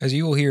As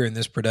you will hear in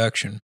this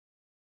production,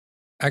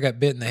 I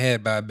got bit in the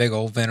head by a big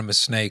old venomous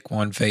snake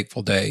one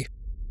fateful day,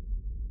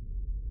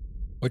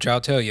 which I'll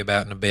tell you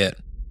about in a bit.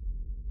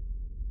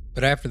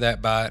 But after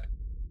that bite,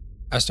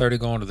 I started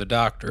going to the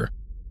doctor,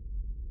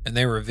 and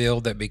they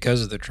revealed that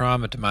because of the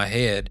trauma to my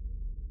head,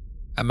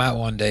 I might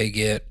one day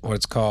get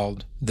what's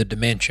called the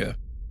dementia.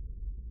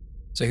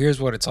 So here's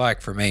what it's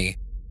like for me.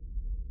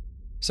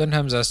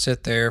 Sometimes I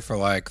sit there for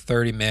like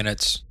 30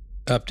 minutes,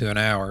 up to an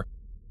hour,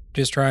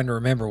 just trying to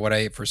remember what I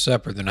ate for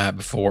supper the night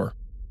before.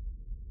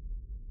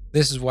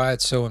 This is why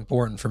it's so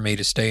important for me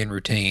to stay in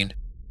routine.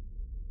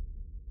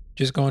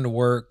 Just going to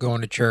work,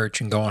 going to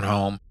church, and going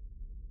home.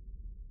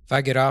 If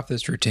I get off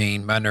this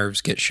routine, my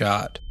nerves get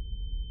shot.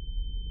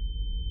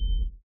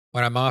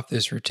 When I'm off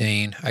this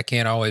routine, I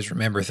can't always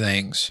remember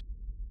things.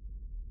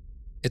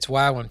 It's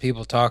why when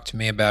people talk to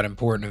me about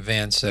important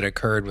events that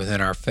occurred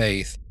within our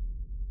faith,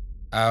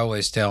 I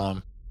always tell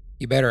them,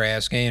 you better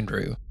ask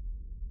Andrew,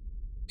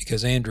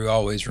 because Andrew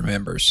always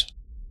remembers.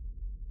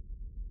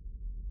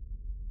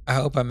 I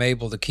hope I'm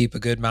able to keep a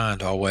good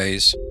mind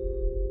always,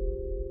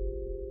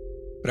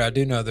 but I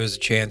do know there's a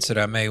chance that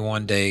I may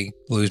one day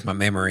lose my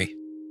memory,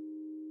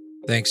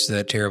 thanks to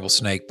that terrible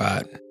snake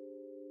bite.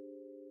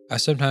 I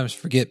sometimes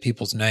forget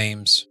people's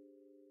names,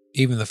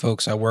 even the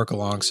folks I work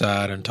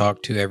alongside and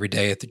talk to every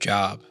day at the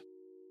job.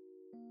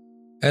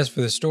 As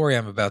for the story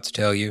I'm about to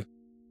tell you,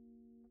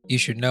 you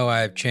should know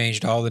I have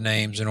changed all the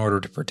names in order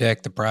to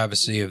protect the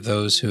privacy of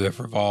those who have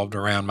revolved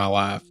around my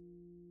life.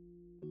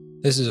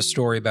 This is a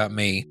story about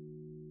me,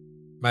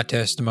 my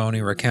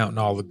testimony recounting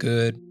all the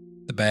good,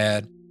 the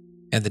bad,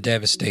 and the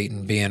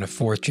devastating being a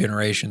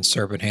fourth-generation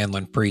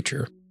serpent-handling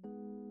preacher.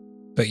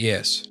 But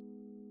yes,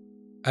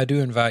 I do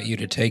invite you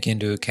to take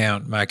into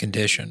account my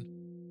condition.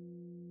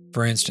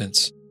 For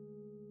instance,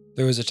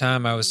 there was a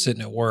time I was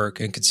sitting at work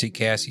and could see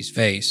Cassie's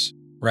face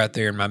right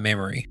there in my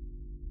memory.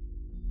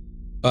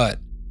 But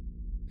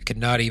I could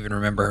not even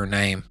remember her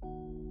name.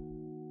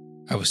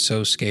 I was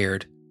so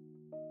scared.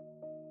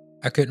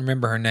 I couldn't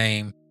remember her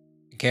name,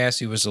 and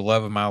Cassie was the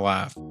love of my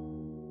life.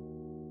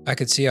 I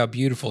could see how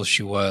beautiful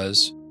she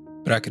was,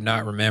 but I could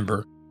not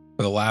remember,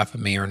 for the life of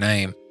me, her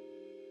name.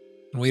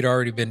 And we'd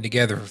already been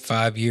together for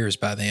 5 years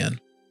by then.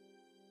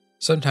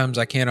 Sometimes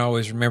I can't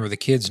always remember the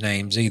kids'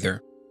 names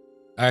either.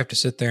 I have to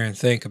sit there and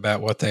think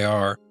about what they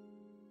are.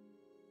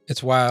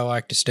 It's why I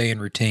like to stay in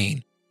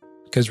routine,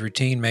 because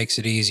routine makes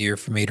it easier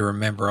for me to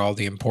remember all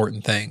the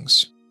important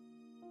things.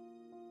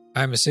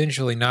 I'm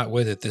essentially not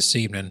with it this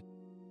evening,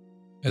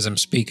 as I'm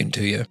speaking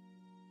to you.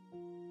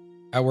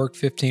 I worked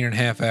 15 and a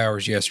half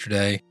hours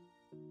yesterday.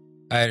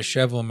 I had a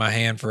shovel in my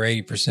hand for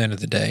 80% of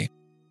the day.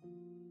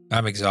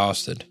 I'm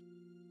exhausted.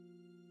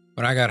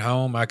 When I got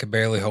home, I could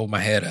barely hold my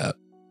head up.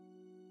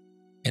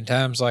 In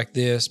times like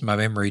this, my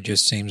memory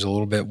just seems a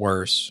little bit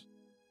worse.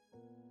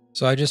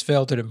 So I just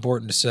felt it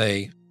important to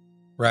say,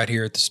 right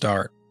here at the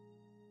start,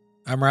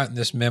 I'm writing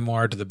this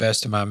memoir to the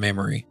best of my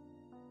memory.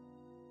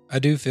 I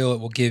do feel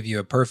it will give you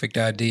a perfect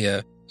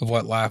idea of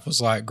what life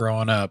was like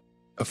growing up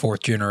a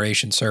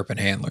fourth-generation serpent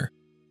handler.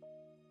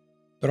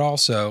 But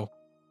also,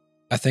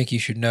 I think you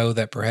should know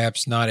that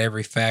perhaps not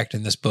every fact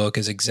in this book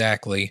is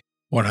exactly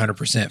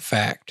 100%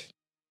 fact.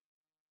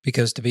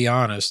 Because to be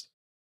honest,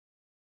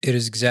 it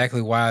is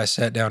exactly why I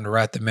sat down to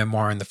write the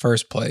memoir in the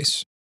first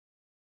place.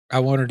 I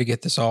wanted to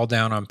get this all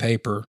down on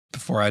paper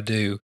before I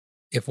do,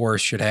 if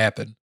worse should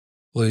happen,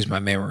 lose my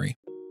memory.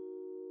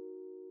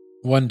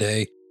 One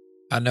day,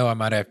 I know I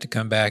might have to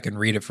come back and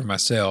read it for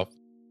myself,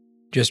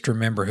 just to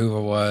remember who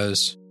I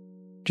was,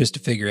 just to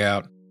figure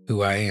out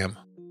who I am.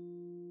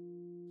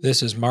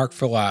 This is Marked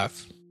for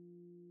Life,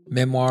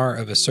 Memoir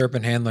of a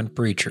Serpent-Handling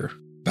Preacher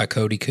by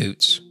Cody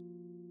Coots.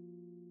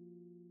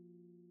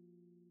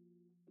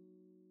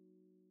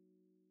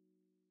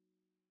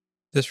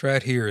 This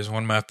right here is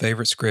one of my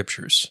favorite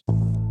scriptures.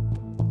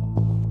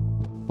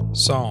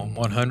 Psalm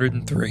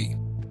 103.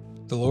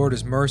 The Lord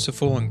is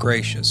merciful and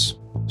gracious,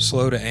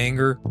 slow to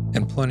anger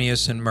and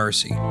plenteous in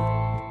mercy.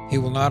 He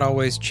will not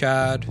always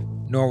chide,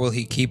 nor will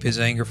he keep his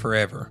anger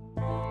forever.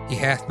 He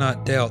hath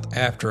not dealt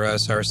after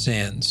us our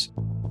sins,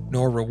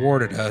 nor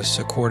rewarded us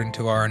according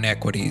to our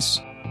iniquities.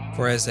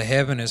 For as the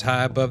heaven is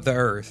high above the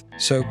earth,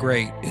 so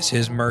great is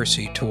his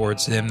mercy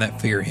towards them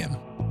that fear him.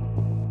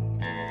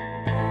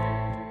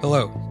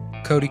 Hello,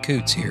 Cody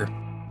Coots here.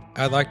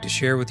 I'd like to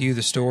share with you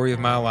the story of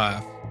my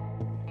life.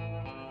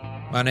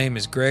 My name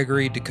is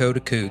Gregory Dakota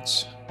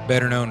Coots,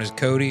 better known as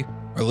Cody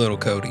or Little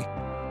Cody,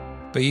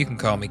 but you can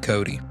call me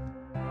Cody.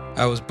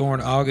 I was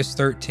born August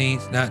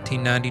 13th,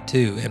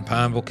 1992 in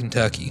Pineville,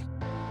 Kentucky.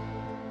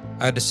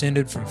 I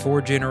descended from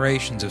 4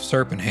 generations of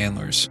serpent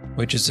handlers,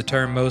 which is the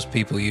term most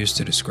people use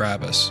to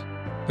describe us.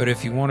 But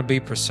if you want to be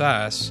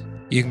precise,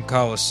 you can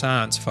call us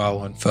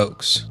science-following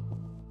folks.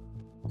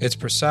 It's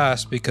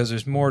precise because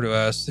there's more to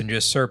us than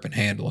just serpent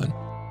handling.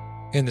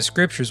 In the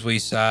scriptures we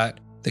cite,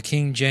 the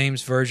King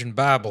James Version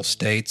Bible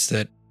states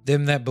that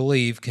them that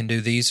believe can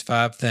do these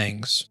 5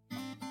 things.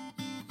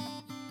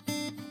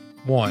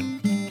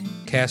 1.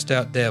 Cast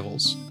out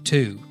devils.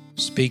 2.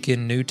 Speak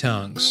in new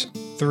tongues.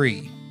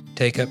 3.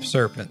 Take up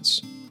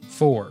serpents.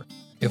 4.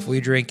 If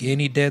we drink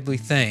any deadly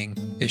thing,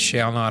 it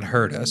shall not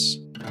hurt us.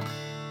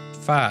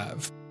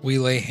 5. We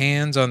lay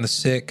hands on the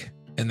sick,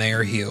 and they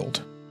are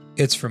healed.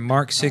 It's from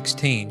Mark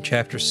 16,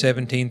 chapters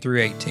 17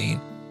 through 18.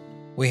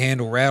 We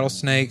handle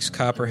rattlesnakes,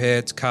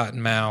 copperheads,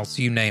 cottonmouths,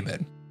 you name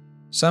it.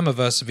 Some of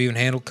us have even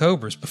handled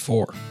cobras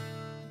before.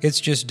 It's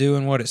just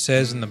doing what it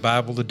says in the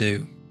Bible to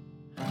do.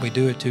 We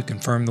do it to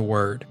confirm the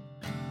word.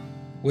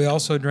 We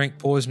also drink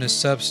poisonous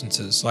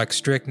substances like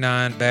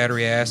strychnine,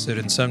 battery acid,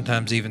 and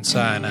sometimes even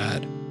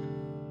cyanide.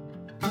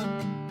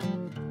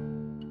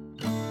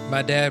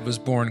 My dad was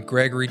born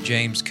Gregory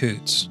James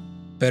Coots,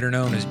 better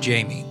known as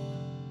Jamie.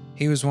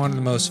 He was one of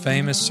the most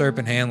famous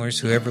serpent handlers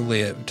who ever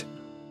lived.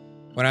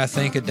 When I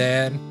think of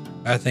Dad,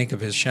 I think of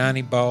his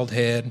shiny bald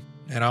head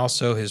and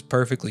also his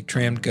perfectly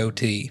trimmed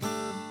goatee.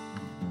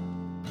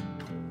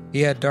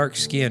 He had dark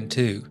skin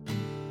too.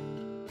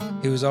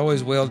 He was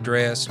always well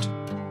dressed.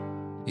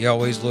 He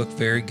always looked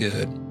very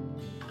good.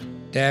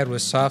 Dad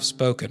was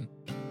soft-spoken,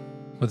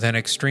 with an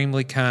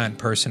extremely kind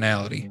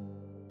personality.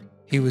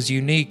 He was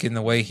unique in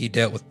the way he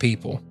dealt with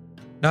people,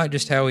 not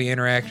just how he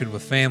interacted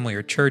with family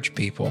or church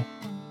people,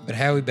 but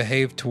how he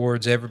behaved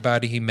towards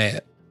everybody he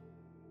met.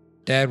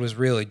 Dad was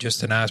really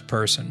just a nice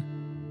person.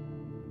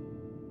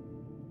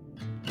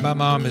 My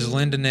mom is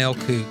Linda Nell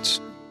Coots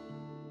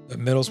of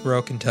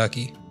Middlesboro,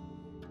 Kentucky.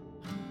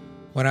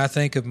 When I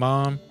think of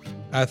Mom,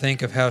 I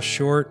think of how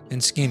short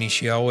and skinny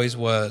she always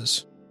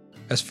was.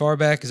 As far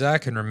back as I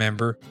can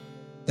remember,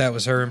 that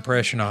was her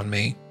impression on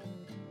me.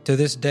 To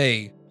this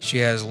day, she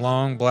has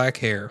long black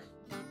hair,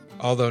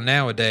 although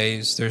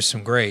nowadays there's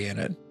some gray in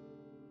it.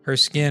 Her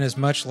skin is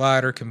much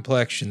lighter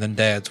complexion than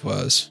Dad's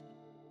was.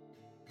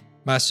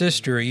 My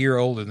sister, a year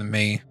older than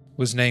me,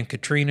 was named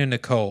Katrina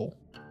Nicole,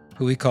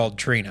 who we called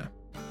Trina.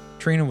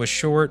 Trina was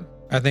short.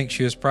 I think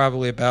she was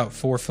probably about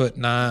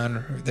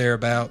 4'9" or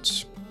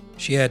thereabouts.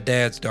 She had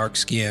Dad's dark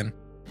skin.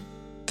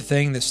 The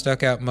thing that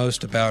stuck out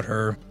most about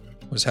her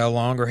was how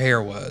long her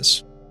hair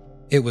was.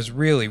 It was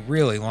really,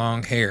 really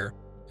long hair,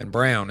 and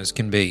brown as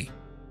can be.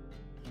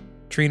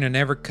 Trina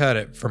never cut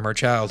it from her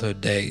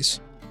childhood days.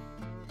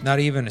 Not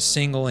even a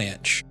single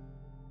inch.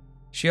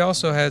 She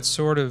also had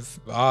sort of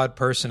odd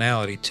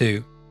personality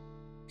too.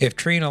 If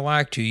Trina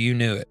liked you, you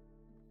knew it.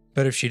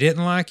 But if she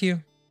didn't like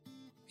you,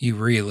 you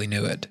really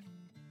knew it.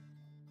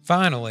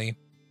 Finally,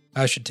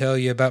 I should tell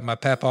you about my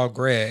Papaw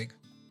Greg,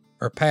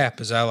 or Pap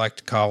as I like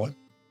to call him.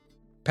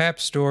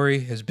 Pap's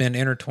story has been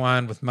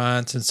intertwined with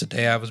mine since the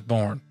day I was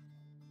born.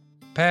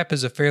 Pap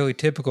is a fairly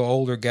typical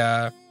older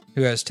guy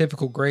who has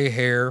typical gray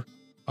hair,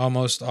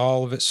 almost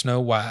all of it snow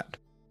white.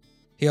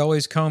 He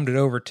always combed it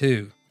over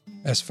too,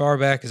 as far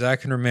back as I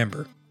can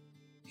remember.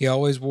 He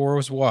always wore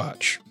his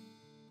watch.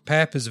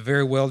 Pap is a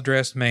very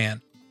well-dressed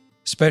man,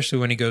 especially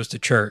when he goes to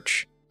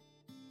church.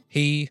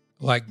 He,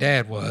 like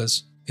Dad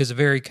was, is a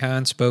very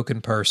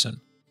kind-spoken person,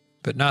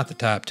 but not the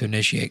type to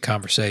initiate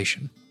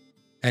conversation.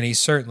 And he's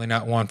certainly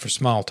not one for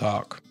small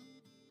talk.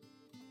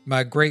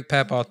 My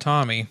great-papaw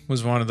Tommy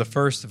was one of the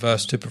first of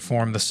us to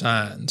perform the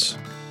signs.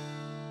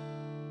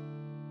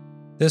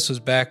 This was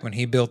back when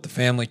he built the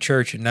family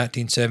church in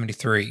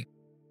 1973.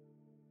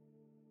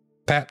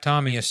 Pap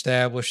Tommy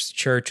established the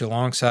church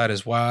alongside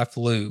his wife,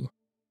 Lou.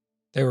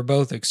 They were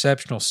both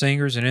exceptional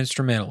singers and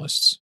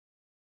instrumentalists.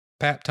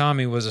 Pap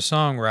Tommy was a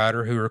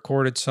songwriter who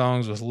recorded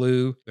songs with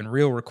Lou in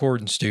real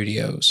recording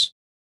studios.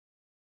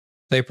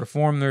 They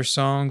performed their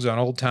songs on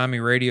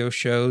old-timey radio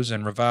shows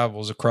and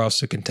revivals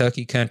across the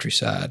Kentucky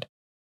countryside.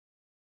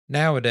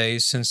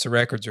 Nowadays, since the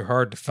records are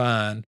hard to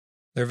find,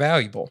 they're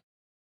valuable,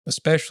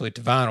 especially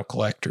to vinyl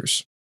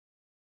collectors.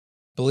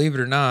 Believe it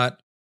or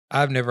not,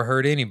 I've never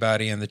heard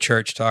anybody in the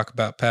church talk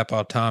about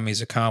Papaw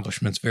Tommy's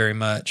accomplishments very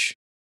much.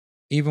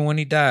 Even when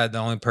he died, the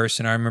only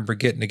person I remember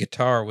getting a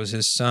guitar was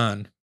his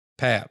son,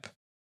 Pap.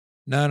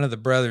 None of the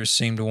brothers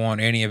seemed to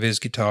want any of his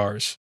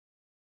guitars.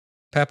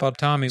 Papaw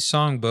Tommy's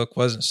songbook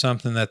wasn't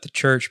something that the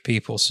church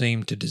people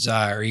seemed to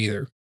desire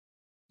either.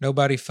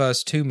 Nobody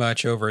fussed too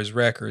much over his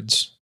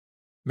records.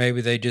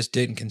 Maybe they just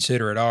didn't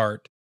consider it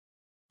art.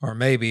 Or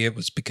maybe it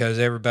was because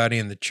everybody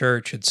in the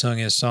church had sung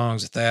his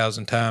songs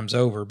 1,000 times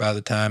over by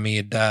the time he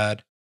had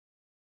died.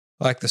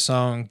 Like the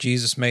song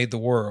Jesus Made the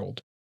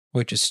World,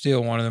 which is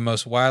still one of the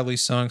most widely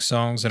sung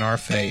songs in our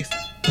faith.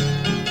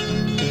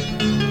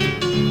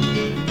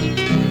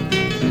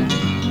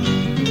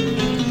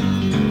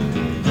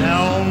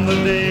 On the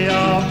day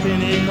of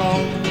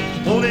Pentecost,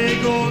 Holy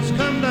Ghost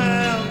come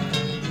down.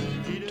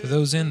 To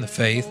those in the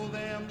faith,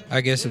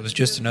 I guess it was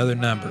just another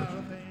number.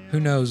 Who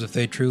knows if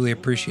they truly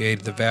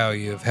appreciated the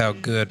value of how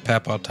good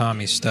Papaw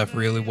Tommy's stuff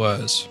really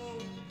was.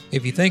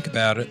 If you think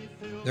about it,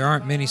 there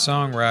aren't many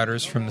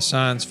songwriters from the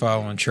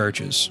signs-following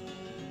churches.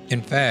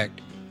 In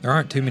fact, there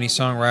aren't too many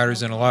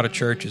songwriters in a lot of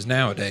churches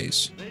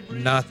nowadays,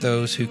 not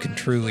those who can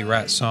truly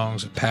write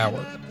songs of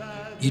power.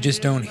 You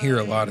just don't hear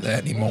a lot of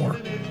that anymore.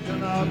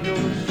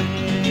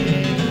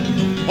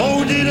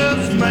 Oh,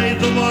 Jesus made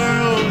the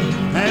world,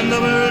 and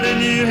the world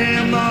knew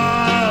him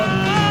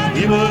not.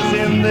 He was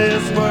in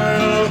this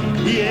world,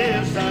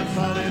 yes, that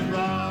solid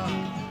rock.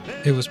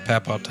 It was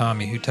Papa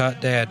Tommy who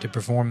taught Dad to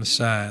perform the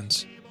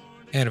signs,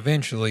 and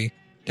eventually,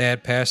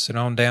 Dad passed it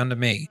on down to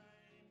me.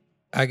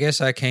 I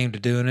guess I came to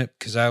doing it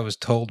because I was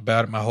told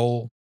about it my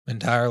whole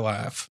entire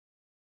life.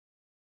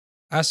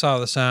 I saw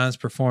the signs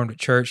performed at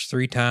church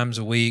 3 times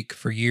a week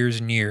for years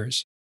and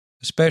years,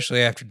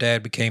 especially after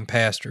Dad became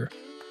pastor.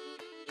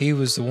 He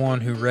was the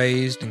one who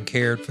raised and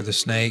cared for the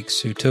snakes,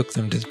 who took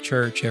them to the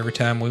church every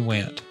time we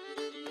went.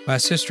 My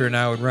sister and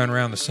I would run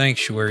around the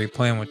sanctuary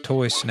playing with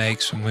toy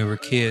snakes when we were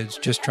kids,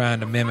 just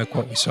trying to mimic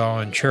what we saw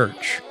in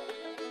church.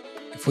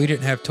 If we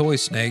didn't have toy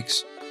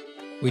snakes,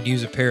 we'd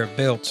use a pair of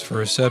belts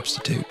for a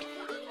substitute.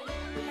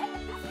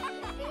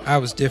 I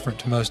was different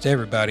to most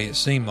everybody, it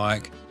seemed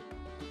like.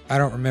 I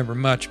don't remember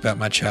much about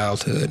my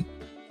childhood.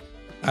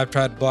 I've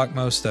tried to block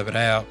most of it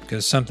out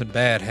because something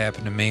bad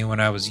happened to me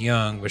when I was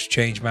young, which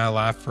changed my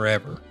life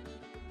forever.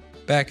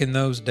 Back in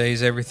those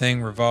days,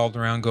 everything revolved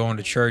around going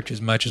to church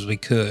as much as we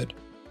could.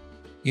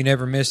 You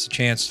never missed a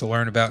chance to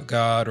learn about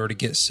God or to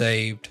get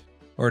saved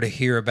or to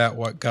hear about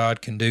what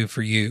God can do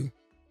for you.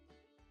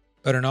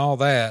 But in all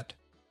that,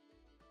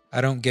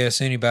 I don't guess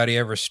anybody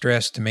ever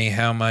stressed to me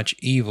how much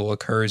evil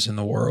occurs in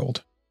the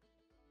world.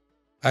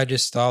 I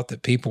just thought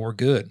that people were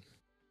good.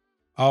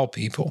 All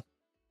people,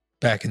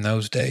 back in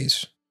those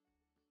days.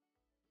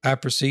 I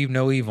perceived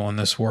no evil in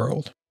this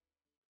world.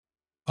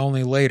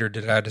 Only later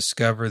did I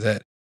discover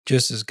that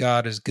just as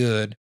God is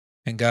good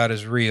and God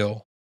is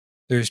real,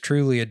 there is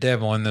truly a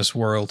devil in this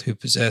world who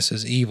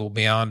possesses evil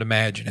beyond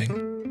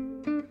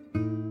imagining.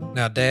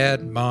 Now,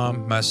 Dad,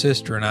 Mom, my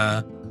sister, and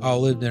I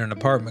all lived in an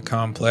apartment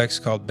complex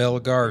called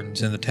Bella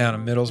Gardens in the town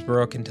of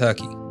Middlesboro,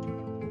 Kentucky.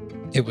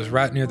 It was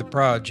right near the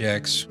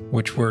projects,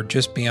 which were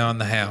just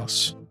beyond the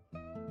house.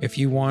 If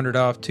you wandered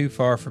off too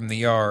far from the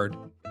yard,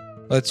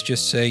 let's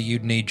just say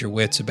you'd need your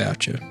wits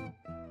about you.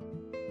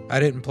 I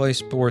didn't play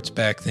sports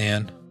back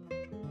then.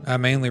 I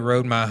mainly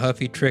rode my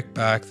Huffy trick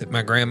bike that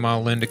my grandma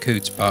Linda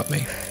Coots bought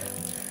me.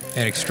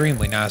 An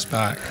extremely nice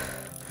bike.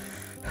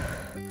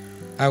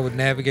 I would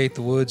navigate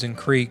the woods and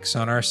creeks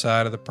on our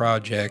side of the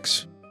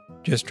projects,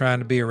 just trying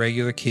to be a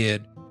regular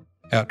kid,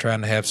 out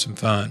trying to have some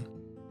fun.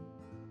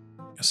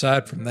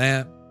 Aside from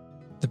that,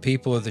 the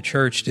people of the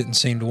church didn't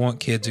seem to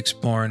want kids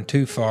exploring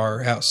too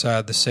far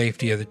outside the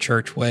safety of the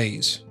church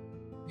ways,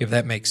 if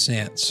that makes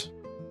sense.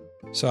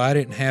 So I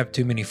didn't have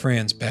too many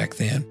friends back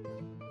then.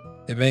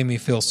 It made me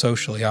feel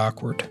socially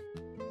awkward.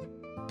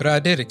 But I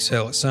did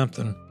excel at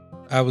something.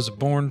 I was a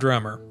born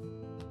drummer.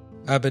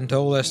 I've been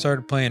told I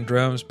started playing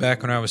drums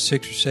back when I was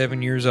 6 or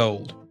 7 years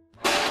old.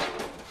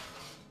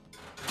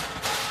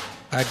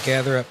 I'd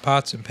gather up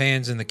pots and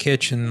pans in the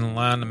kitchen and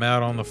line them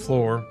out on the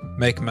floor,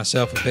 making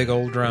myself a big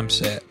old drum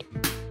set.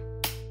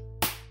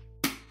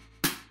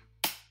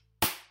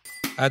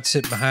 I'd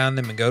sit behind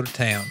them and go to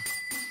town.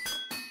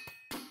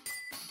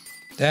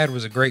 Dad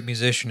was a great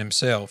musician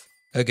himself,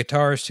 a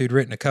guitarist who'd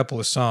written a couple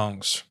of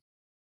songs.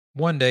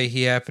 One day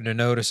he happened to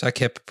notice I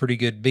kept a pretty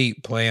good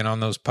beat playing on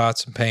those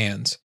pots and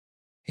pans.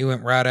 He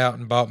went right out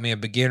and bought me a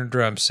beginner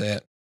drum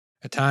set,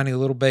 a tiny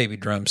little baby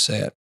drum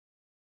set.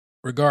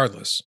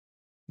 Regardless,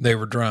 they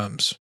were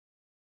drums.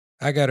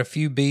 I got a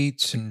few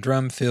beats and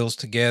drum fills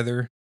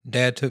together.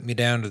 Dad took me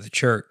down to the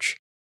church,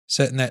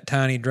 setting that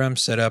tiny drum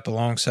set up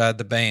alongside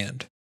the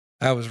band.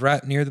 I was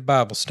right near the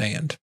Bible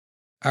stand.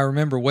 I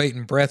remember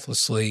waiting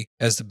breathlessly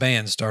as the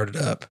band started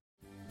up.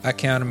 I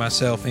counted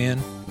myself in.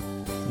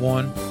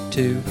 1,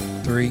 2,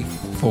 3,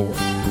 4.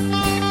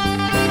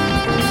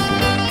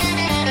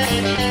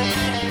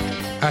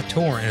 I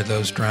tore into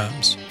those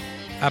drums.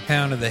 I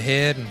pounded the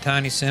head and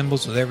tiny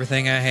cymbals with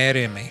everything I had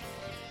in me.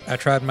 I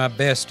tried my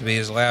best to be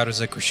as loud as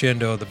the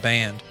crescendo of the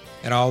band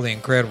and all the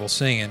incredible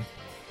singing,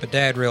 but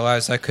Dad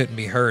realized I couldn't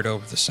be heard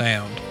over the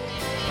sound.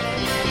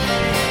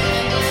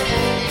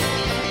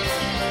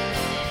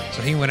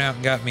 So he went out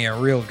and got me a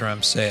real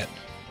drum set,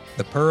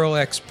 the Pearl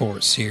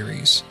Export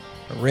series,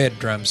 a red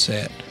drum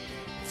set,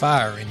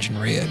 fire engine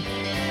red.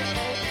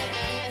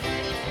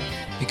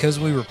 Because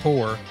we were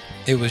poor,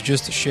 it was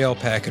just a shell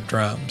pack of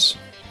drums,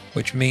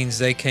 which means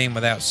they came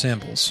without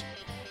cymbals.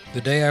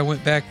 The day I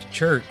went back to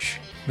church,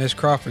 Miss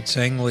Crawford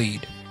sang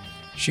lead.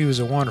 She was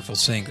a wonderful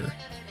singer.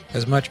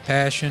 As much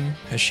passion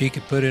as she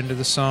could put into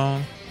the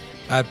song,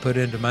 I'd put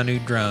into my new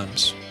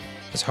drums,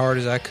 as hard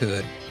as I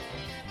could.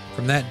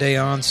 From that day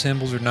on,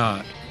 cymbals or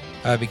not,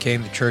 I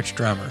became the church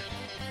drummer,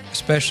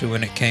 especially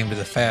when it came to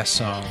the fast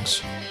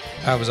songs.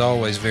 I was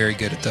always very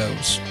good at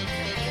those.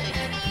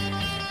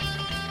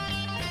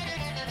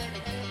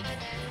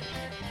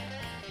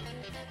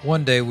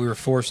 One day we were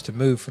forced to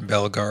move from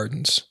Bella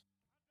Gardens.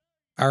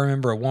 I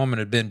remember a woman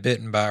had been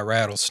bitten by a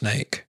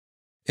rattlesnake.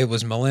 It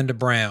was Melinda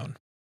Brown,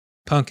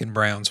 Pumpkin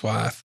Brown's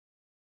wife.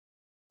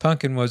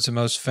 Pumpkin was the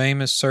most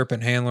famous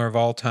serpent handler of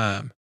all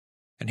time,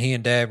 and he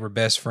and Dad were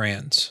best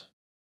friends.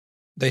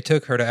 They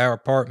took her to our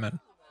apartment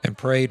and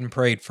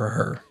prayed for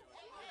her.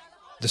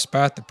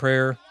 Despite the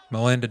prayer,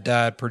 Melinda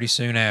died pretty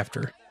soon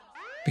after,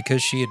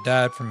 because she had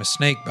died from a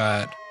snake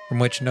bite from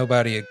which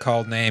nobody had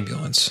called an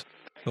ambulance.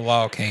 The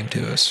law came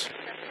to us.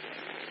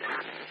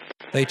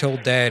 They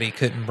told Dad he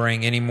couldn't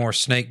bring any more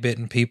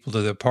snake-bitten people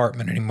to the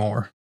apartment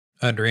anymore,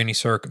 under any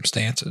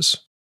circumstances.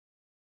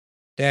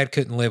 Dad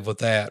couldn't live with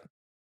that,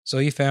 so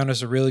he found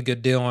us a really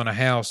good deal on a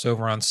house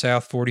over on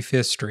South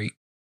 45th Street.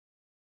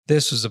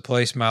 This was the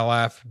place my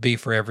life would be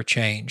forever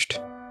changed,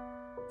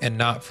 and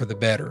not for the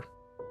better.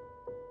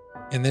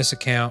 In this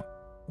account,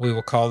 we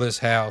will call this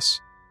house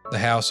the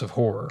House of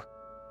Horror.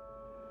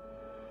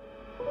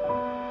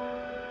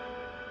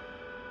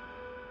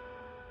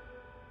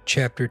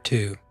 Chapter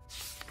 2.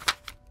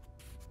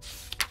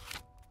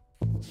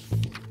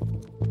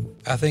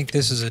 I think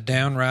this is a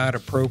downright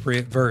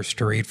appropriate verse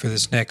to read for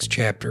this next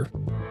chapter.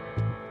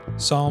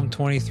 Psalm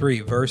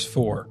 23, verse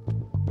 4.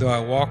 Though I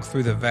walk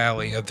through the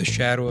valley of the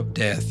shadow of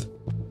death,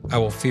 I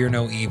will fear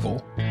no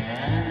evil,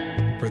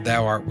 for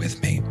thou art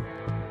with me.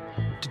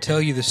 To tell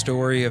you the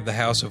story of the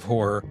House of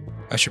Horror,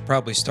 I should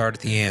probably start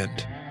at the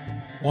end.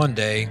 One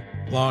day,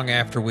 long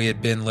after we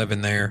had been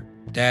living there,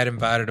 Dad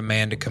invited a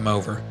man to come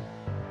over.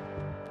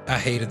 I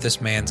hated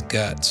this man's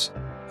guts.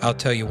 I'll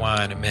tell you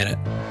why in a minute.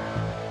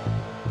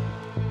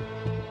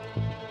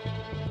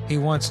 He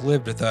once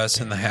lived with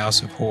us in the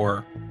House of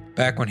Horror,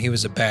 back when he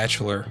was a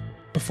bachelor,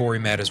 before he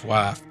met his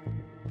wife.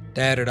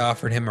 Dad had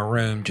offered him a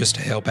room just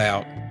to help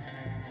out.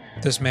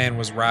 This man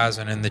was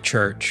rising in the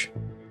church.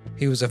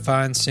 He was a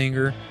fine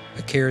singer,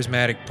 a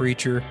charismatic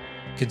preacher,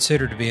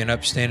 considered to be an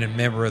upstanding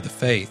member of the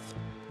faith,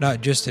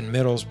 not just in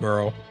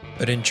Middlesboro,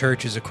 but in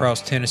churches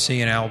across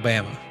Tennessee and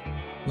Alabama.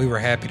 We were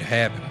happy to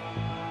have him.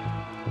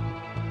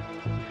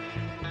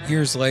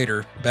 Years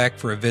later, back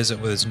for a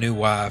visit with his new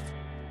wife,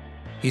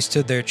 he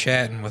stood there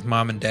chatting with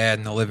Mom and Dad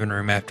in the living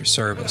room after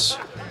service.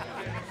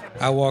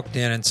 I walked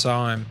in and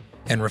saw him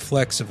and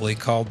reflexively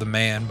called the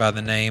man by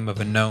the name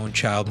of a known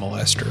child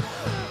molester.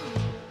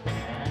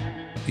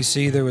 You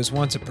see, there was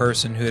once a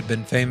person who had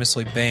been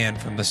famously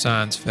banned from the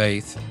Science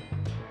faith.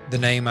 The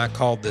name I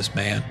called this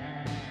man,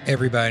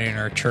 everybody in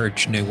our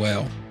church knew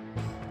well.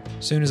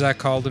 Soon as I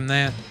called him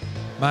that,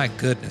 my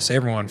goodness,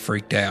 everyone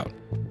freaked out.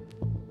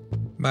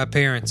 My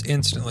parents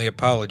instantly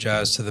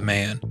apologized to the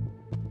man,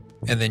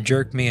 and then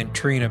jerked me and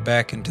Trina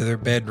back into their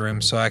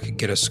bedroom so I could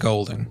get a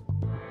scolding.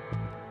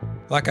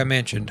 Like I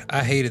mentioned,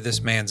 I hated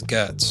this man's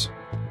guts.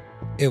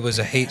 It was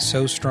a hate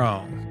so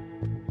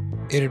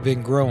strong. It had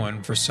been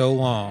growing for so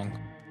long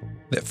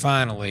that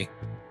finally,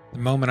 the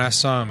moment I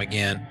saw him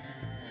again,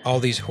 all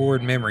these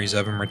horrid memories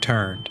of him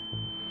returned,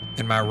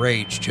 and my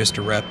rage just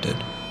erupted.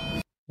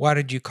 "Why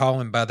did you call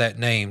him by that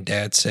name?"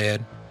 Dad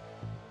said.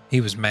 He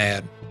was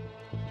mad.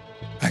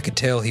 I could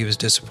tell he was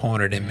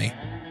disappointed in me.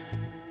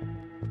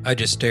 I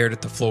just stared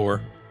at the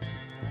floor.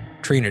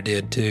 Trina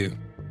did too.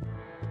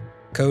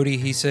 "Cody,"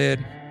 he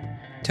said,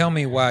 "tell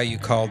me why you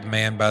called the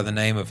man by the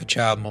name of a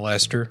child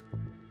molester.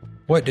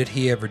 What did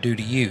he ever do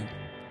to you?"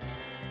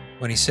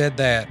 When he said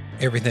that,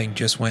 everything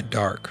just went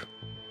dark.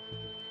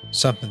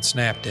 Something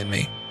snapped in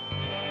me.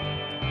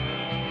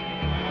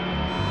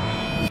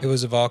 It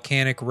was a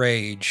volcanic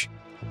rage,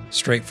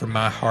 straight from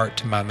my heart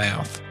to my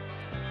mouth.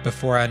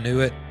 Before I knew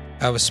it,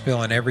 I was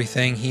spilling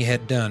everything he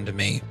had done to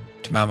me,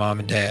 to my mom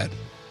and dad.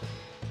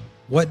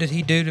 "What did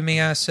he do to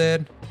me?" I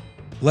said.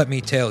 "Let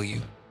me tell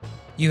you.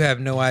 You have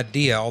no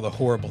idea all the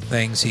horrible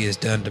things he has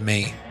done to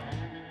me."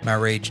 My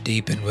rage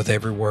deepened with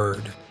every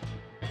word.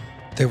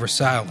 They were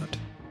silent,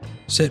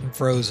 sitting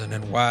frozen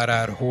in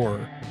wide-eyed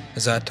horror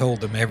as I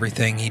told them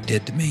everything he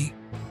did to me.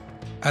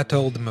 I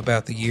told them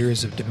about the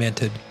years of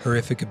demented,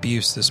 horrific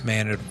abuse this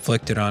man had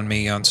inflicted on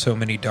me on so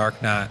many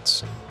dark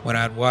nights, when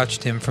I'd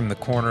watched him from the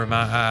corner of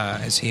my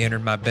eye as he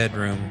entered my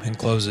bedroom and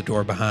closed the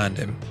door behind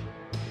him.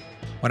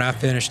 When I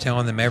finished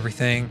telling them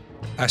everything,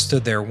 I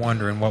stood there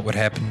wondering what would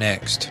happen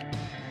next.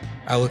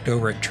 I looked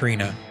over at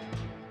Trina.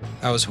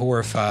 I was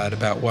horrified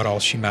about what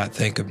all she might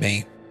think of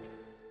me.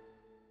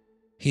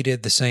 "He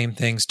did the same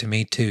things to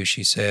me too,"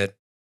 she said,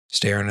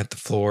 staring at the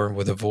floor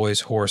with a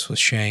voice hoarse with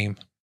shame.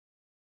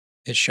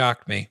 It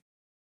shocked me.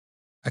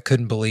 I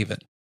couldn't believe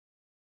it.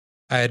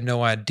 I had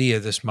no idea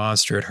this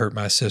monster had hurt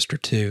my sister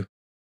too.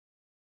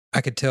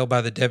 I could tell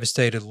by the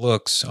devastated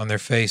looks on their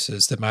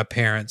faces that my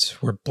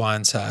parents were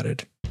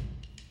blindsided.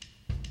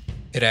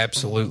 It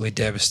absolutely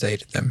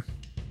devastated them.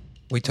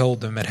 We told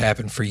them it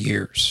happened for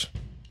years.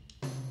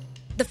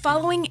 The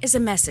following is a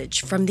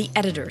message from the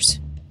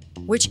editors,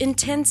 which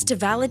intends to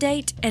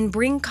validate and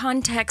bring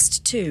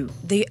context to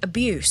the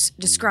abuse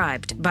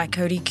described by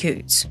Cody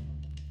Coots.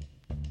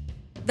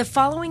 The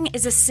following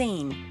is a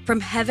scene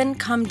from Heaven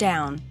Come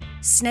Down,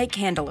 Snake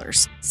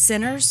Handlers,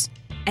 Sinners,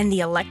 and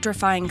the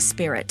Electrifying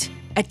Spirit,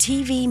 a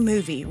TV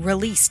movie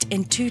released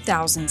in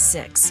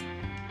 2006.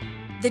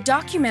 The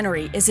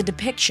documentary is a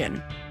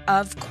depiction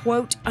of,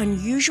 quote,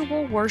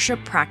 unusual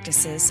worship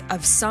practices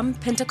of some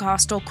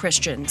Pentecostal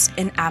Christians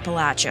in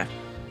Appalachia.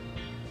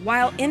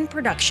 While in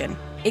production,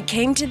 it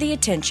came to the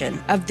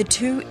attention of the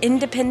two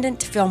independent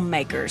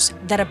filmmakers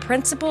that a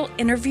principal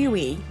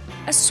interviewee,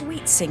 a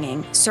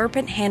sweet-singing,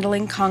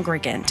 serpent-handling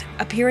congregant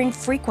appearing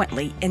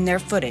frequently in their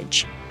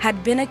footage,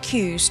 had been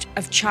accused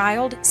of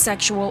child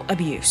sexual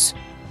abuse.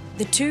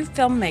 The two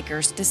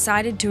filmmakers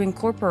decided to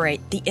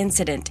incorporate the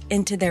incident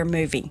into their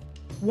movie.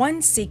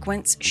 One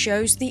sequence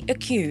shows the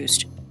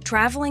accused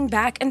traveling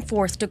back and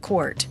forth to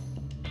court.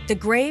 The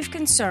grave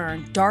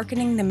concern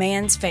darkening the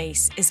man's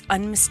face is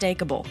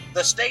unmistakable.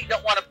 The state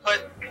don't want to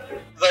put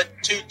the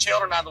two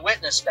children on the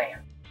witness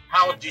stand.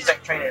 How old do you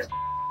think Trina is?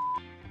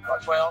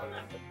 About 12?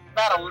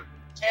 About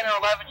 10 or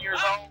 11 years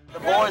old. The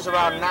boy's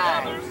around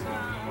 9.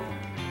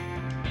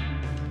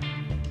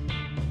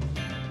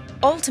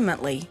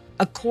 Ultimately,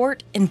 a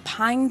court in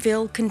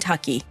Pineville,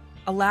 Kentucky,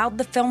 allowed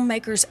the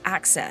filmmakers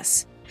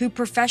access, who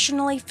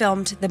professionally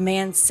filmed the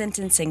man's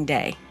sentencing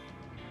day.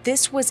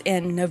 This was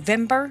in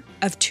November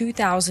of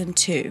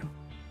 2002.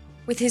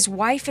 With his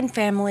wife and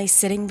family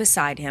sitting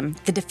beside him,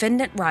 the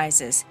defendant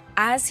rises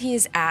as he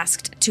is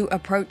asked to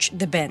approach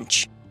the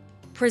bench.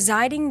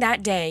 Presiding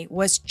that day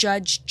was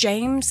Judge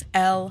James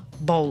L.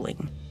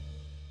 Bowling.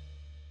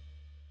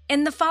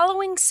 In the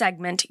following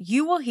segment,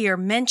 you will hear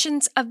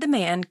mentions of the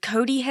man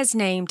Cody has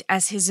named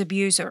as his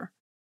abuser.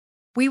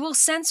 We will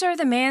censor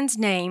the man's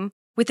name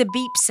with a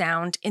beep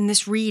sound in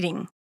this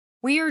reading.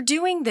 We are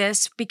doing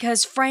this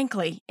because,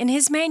 frankly, in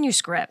his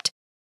manuscript,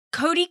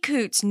 Cody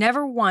Coots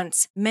never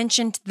once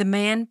mentioned the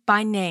man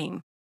by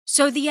name,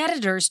 so the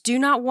editors do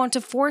not want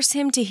to force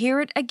him to hear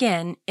it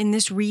again in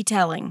this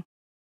retelling.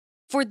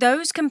 For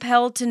those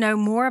compelled to know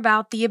more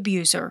about the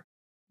abuser,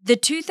 the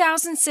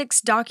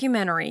 2006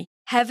 documentary,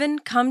 Heaven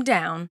Come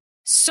Down,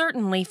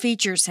 certainly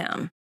features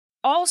him.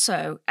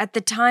 Also, at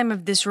the time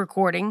of this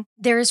recording,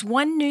 there is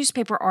one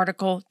newspaper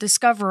article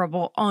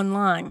discoverable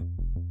online.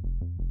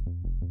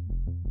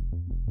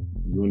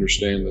 You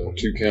understand that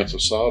 2 counts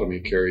of sodomy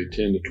carry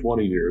 10 to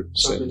 20-year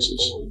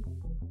sentences.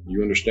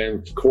 You understand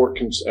that the court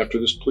can, after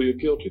this plea of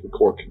guilty, the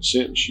court can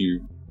sentence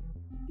you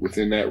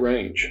within that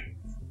range.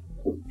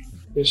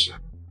 Yes, sir.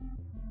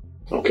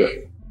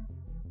 Okay.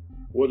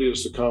 What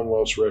is the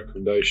Commonwealth's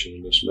recommendation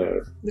in this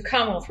matter? The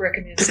Commonwealth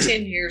recommends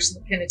 10 years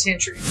in the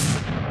penitentiary.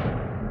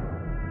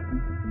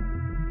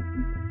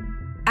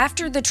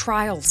 After the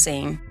trial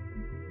scene,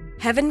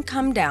 Heaven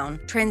Come Down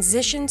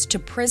transitions to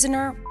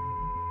prisoner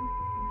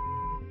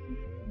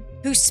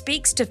who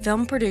speaks to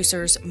film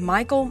producers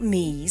Michael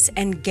Mees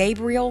and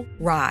Gabriel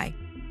Rye.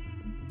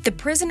 The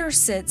prisoner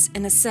sits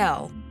in a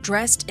cell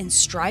dressed in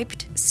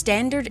striped,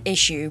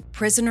 standard-issue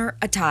prisoner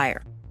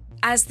attire.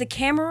 As the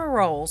camera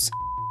rolls,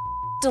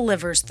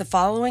 delivers the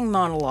following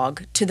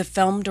monologue to the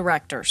film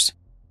directors.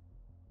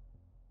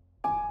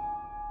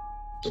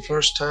 The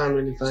first time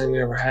anything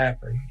ever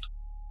happened,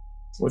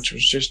 which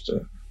was just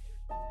a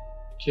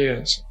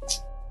kiss,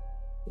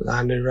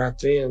 I knew right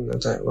then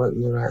that that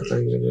wasn't the right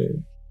thing to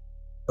do.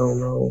 I don't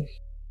know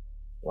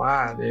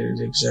why I did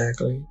it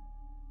exactly.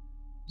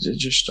 It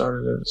just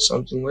started at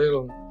something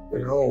little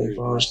at home as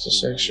far as the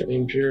sexual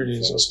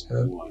impurities and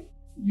stuff.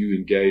 You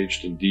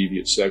engaged in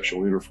deviant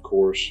sexual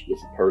intercourse with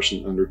a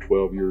person under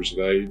 12 years of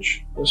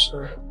age? Yes,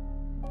 sir.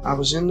 I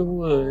was in the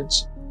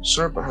woods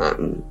serpent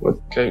hunting with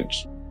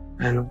Coots,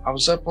 and I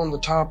was up on the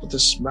top of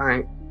this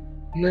bank,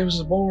 and there was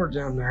a board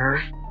down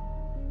there.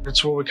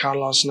 That's where we caught a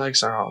lot of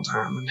snakes there all the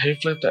time, and he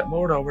flipped that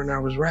board over, and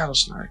there was a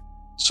rattlesnake.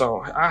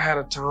 So I had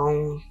a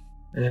tongue,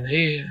 and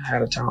he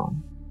had a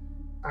tongue.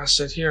 I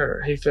said,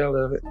 here, he felt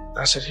of it.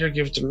 I said, here,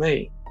 give it to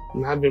me.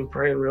 And I'd been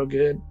praying real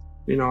good.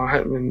 You know, I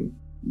hadn't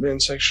been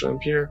sexually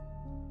impure.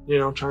 You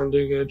know, trying to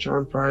do good,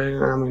 trying to pray.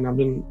 I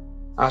mean,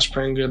 I was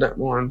praying good that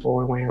morning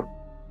before we went.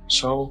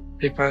 So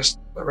he passed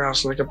the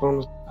rattlesnake up on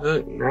the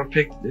hook, and I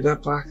picked it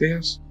up like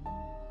this.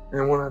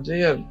 And when I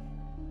did,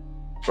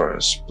 for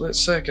a split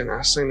second,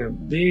 I seen a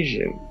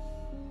vision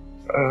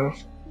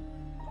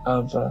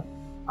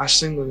I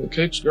seen the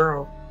Coots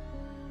girl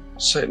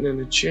sitting in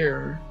a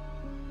chair,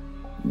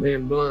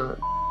 being blunt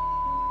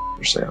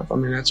herself. I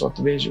mean, that's what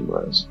the vision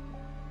was.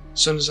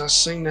 As soon as I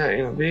seen that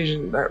in a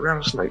vision, that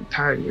rattlesnake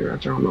tagged me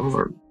right there on the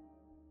arm.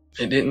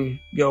 It didn't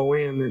go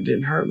in, it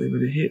didn't hurt me,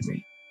 but it hit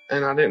me.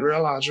 And I didn't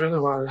realize really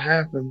what had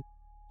happened.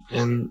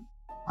 And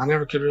I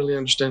never could really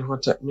understand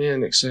what that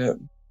meant, except,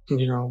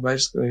 you know,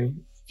 basically,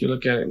 if you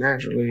look at it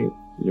naturally,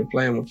 you're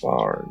playing with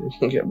fire, you're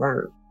going to get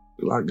burnt.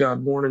 Like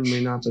God warning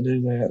me not to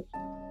do that.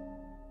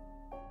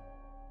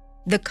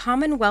 The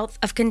Commonwealth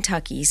of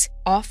Kentucky's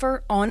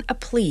offer on a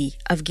plea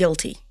of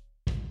guilty.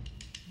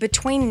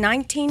 Between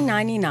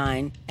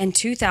 1999 and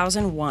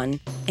 2001,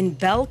 in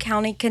Bell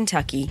County,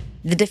 Kentucky,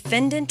 the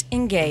defendant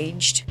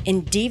engaged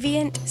in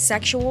deviant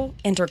sexual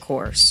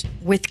intercourse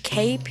with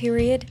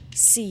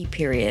K.C.,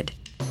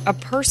 a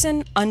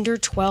person under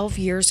 12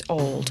 years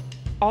old,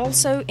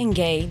 also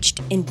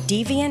engaged in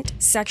deviant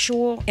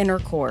sexual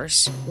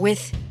intercourse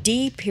with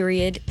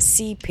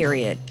D.C.,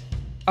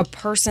 a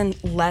person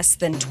less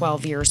than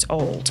 12 years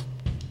old.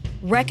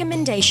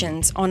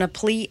 Recommendations on a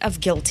plea of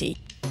guilty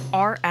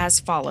are as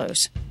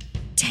follows: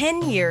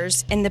 10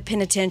 years in the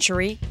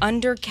penitentiary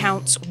under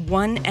counts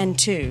 1 and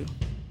 2,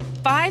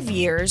 5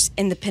 years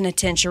in the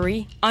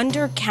penitentiary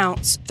under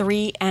counts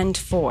 3 and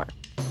 4.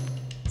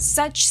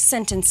 Such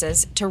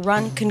sentences to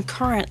run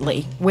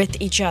concurrently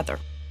with each other.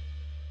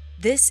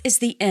 This is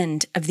the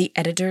end of the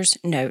editor's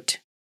note.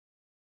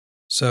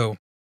 So,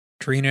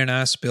 Trina and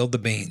I spilled the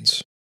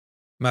beans.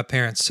 My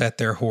parents sat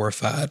there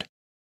horrified.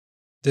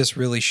 This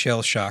really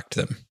shell-shocked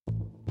them.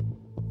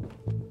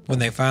 When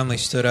they finally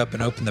stood up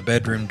and opened the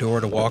bedroom door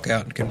to walk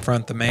out and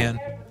confront the man,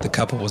 the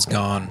couple was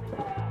gone.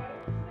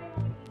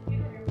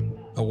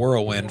 A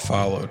whirlwind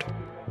followed.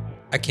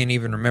 I can't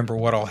even remember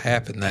what all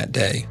happened that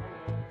day,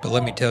 but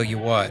let me tell you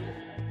what,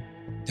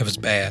 it was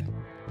bad.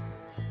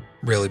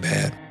 Really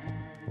bad.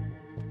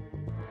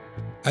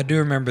 I do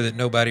remember that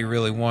nobody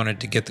really wanted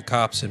to get the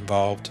cops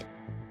involved.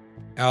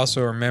 I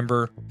also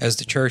remember, as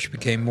the church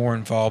became more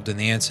involved in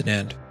the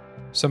incident,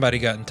 somebody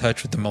got in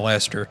touch with the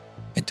molester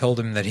and told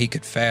him that he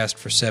could fast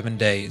for 7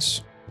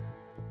 days.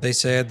 They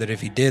said that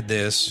if he did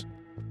this,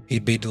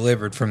 he'd be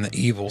delivered from the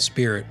evil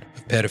spirit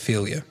of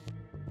pedophilia.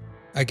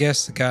 I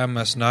guess the guy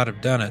must not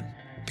have done it,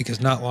 because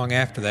not long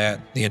after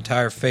that, the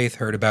entire faith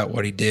heard about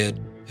what he did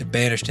and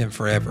banished him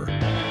forever.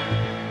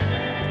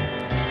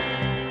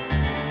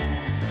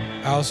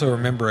 I also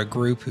remember a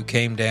group who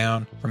came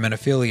down from an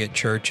affiliate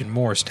church in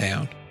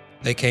Morristown.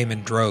 They came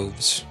in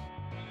droves.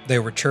 They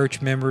were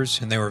church members,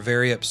 and they were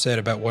very upset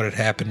about what had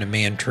happened to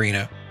me and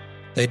Trina.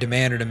 They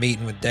demanded a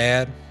meeting with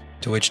Dad,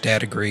 to which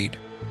Dad agreed.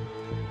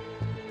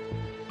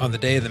 On the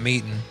day of the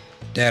meeting,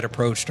 Dad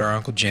approached our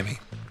Uncle Jimmy.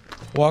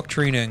 "Walk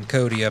Trina and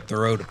Cody up the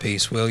road a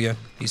piece, will you?"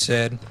 he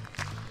said.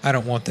 "I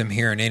don't want them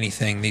hearing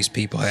anything these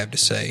people have to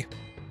say.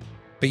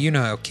 But you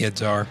know how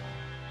kids are.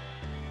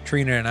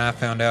 Trina and I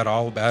found out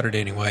all about it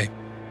anyway."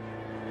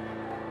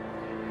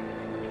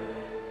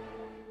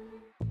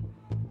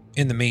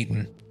 In the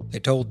meeting, they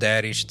told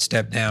Dad he should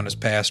step down as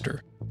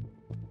pastor.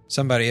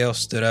 Somebody else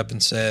stood up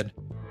and said,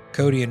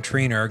 "Cody and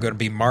Trina are going to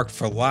be marked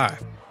for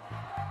life."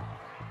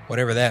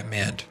 Whatever that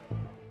meant.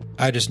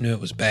 I just knew it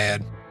was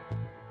bad.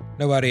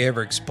 Nobody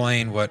ever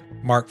explained what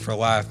marked for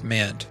life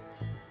meant,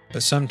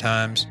 but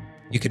sometimes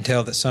you can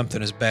tell that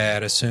something is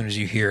bad as soon as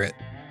you hear it.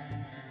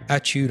 I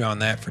chewed on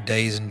that for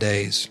days and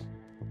days.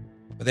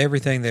 With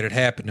everything that had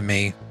happened to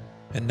me,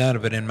 and none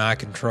of it in my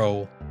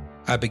control,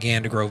 I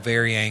began to grow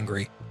very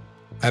angry.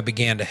 I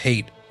began to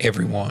hate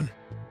everyone.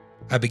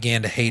 I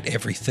began to hate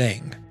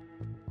everything.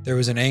 There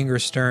was an anger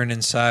stirring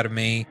inside of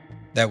me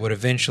that would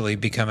eventually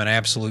become an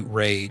absolute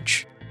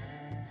rage.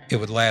 It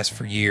would last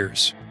for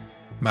years.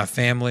 My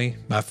family,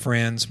 my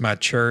friends, my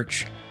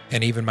church,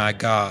 and even my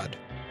God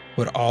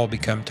would all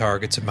become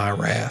targets of my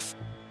wrath.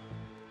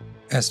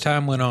 As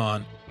time went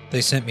on,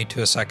 they sent me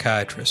to a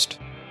psychiatrist.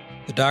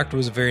 The doctor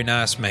was a very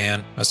nice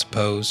man, I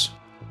suppose.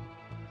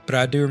 But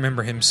I do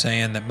remember him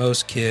saying that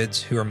most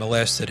kids who are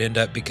molested end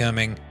up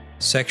becoming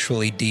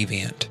sexually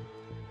deviant.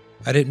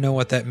 I didn't know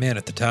what that meant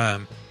at the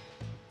time.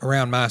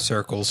 Around my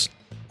circles,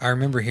 I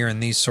remember hearing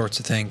these sorts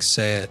of things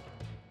said,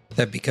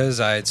 that because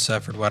I had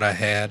suffered what I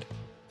had,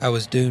 I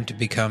was doomed to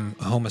become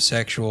a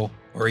homosexual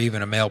or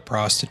even a male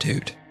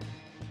prostitute.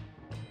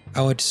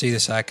 I went to see the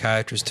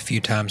psychiatrist a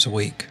few times a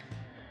week.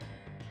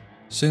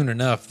 Soon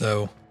enough,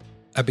 though,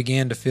 I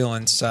began to feel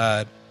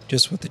inside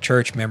just what the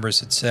church members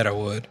had said I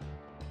would.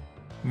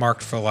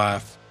 Marked for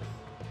life.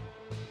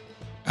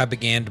 I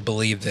began to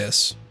believe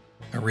this.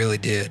 I really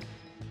did.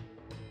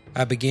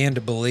 I began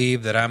to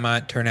believe that I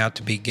might turn out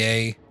to be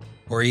gay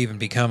or even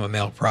become a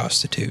male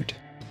prostitute.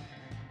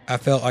 I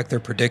felt like their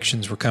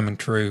predictions were coming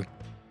true.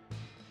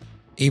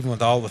 Even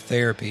with all the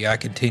therapy, I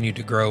continued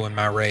to grow in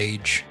my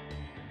rage.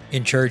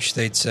 In church,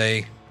 they'd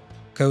say,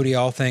 "Cody,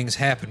 all things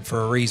happen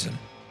for a reason."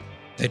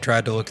 They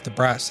tried to look at the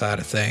bright side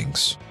of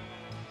things.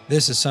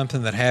 This is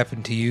something that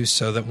happened to you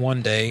so that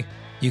one day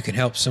you can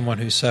help someone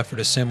who suffered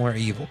a similar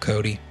evil,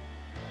 Cody.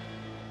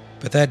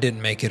 But that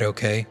didn't make it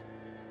okay.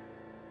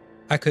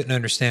 I couldn't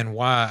understand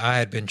why I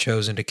had been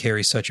chosen to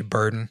carry such a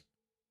burden.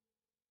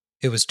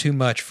 It was too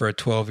much for a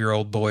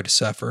 12-year-old boy to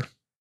suffer.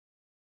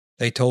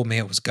 They told me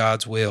it was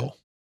God's will,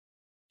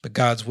 but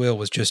God's will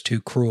was just too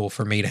cruel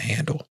for me to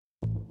handle.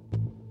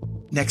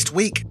 Next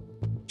week,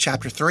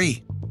 Chapter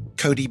 3,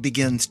 Cody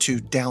begins to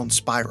down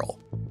spiral.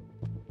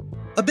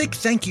 A big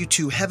thank you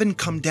to Heaven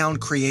Come Down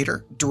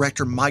creator,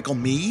 director Michael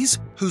Mees,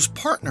 whose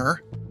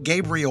partner,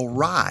 Gabriel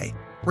Rye,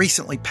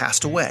 recently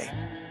passed away.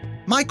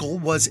 Michael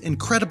was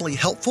incredibly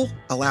helpful,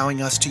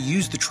 allowing us to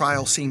use the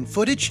trial scene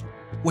footage,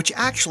 which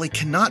actually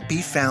cannot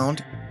be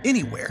found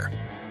anywhere.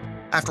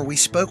 After we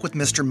spoke with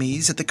Mr.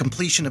 Mees at the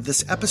completion of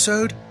this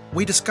episode,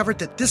 we discovered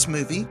that this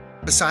movie,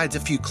 besides a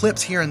few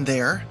clips here and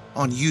there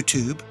on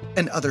YouTube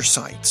and other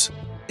sites,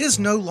 is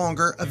no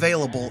longer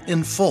available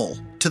in full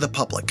to the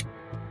public.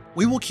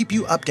 We will keep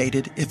you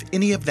updated if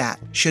any of that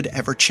should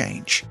ever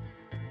change.